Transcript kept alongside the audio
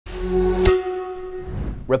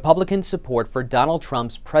Republican support for Donald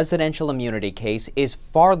Trump's presidential immunity case is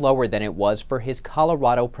far lower than it was for his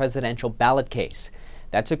Colorado presidential ballot case.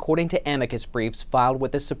 That's according to amicus briefs filed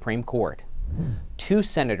with the Supreme Court. 2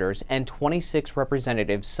 senators and 26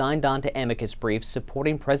 representatives signed on to amicus briefs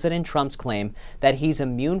supporting President Trump's claim that he's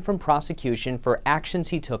immune from prosecution for actions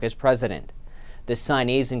he took as president. The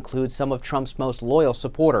signees include some of Trump's most loyal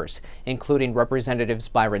supporters, including Representatives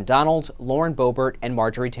Byron Donalds, Lauren Boebert, and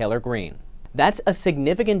Marjorie Taylor Greene. That's a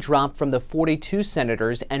significant drop from the 42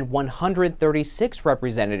 senators and 136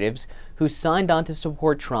 representatives who signed on to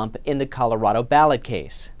support Trump in the Colorado ballot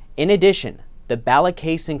case. In addition, the ballot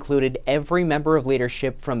case included every member of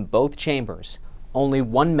leadership from both chambers. Only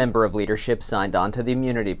 1 member of leadership signed on to the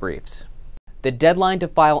immunity briefs. The deadline to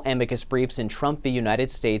file amicus briefs in Trump v.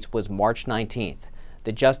 United States was March 19th.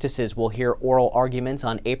 The justices will hear oral arguments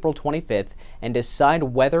on April 25th and decide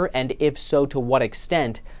whether, and if so to what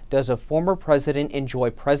extent, does a former president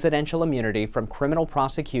enjoy presidential immunity from criminal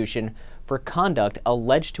prosecution for conduct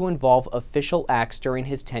alleged to involve official acts during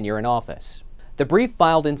his tenure in office. The brief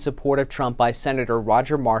filed in support of Trump by Senator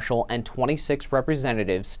Roger Marshall and 26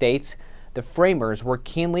 representatives states, "The framers were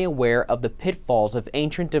keenly aware of the pitfalls of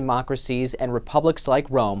ancient democracies and republics like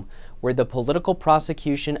Rome, where the political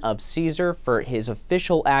prosecution of Caesar for his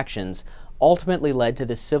official actions ultimately led to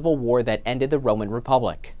the civil war that ended the Roman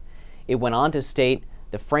Republic." It went on to state,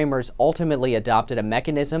 "The framers ultimately adopted a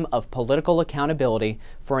mechanism of political accountability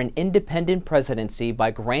for an independent presidency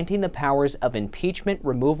by granting the powers of impeachment,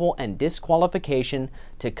 removal, and disqualification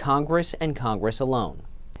to Congress and Congress alone."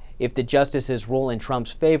 If the justices rule in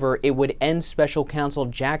Trump's favor, it would end special counsel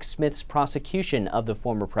Jack Smith's prosecution of the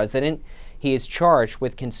former president. He is charged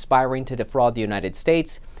with conspiring to defraud the United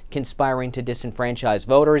States, conspiring to disenfranchise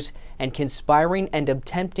voters, and conspiring and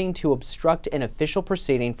attempting to obstruct an official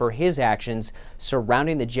proceeding for his actions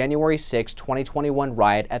surrounding the January 6, 2021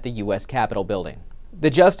 riot at the U.S. Capitol building.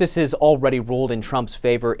 The justices already ruled in Trump's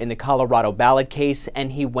favor in the Colorado ballot case,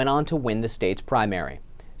 and he went on to win the state's primary.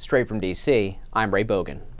 Straight from D.C., I'm Ray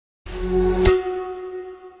Bogan.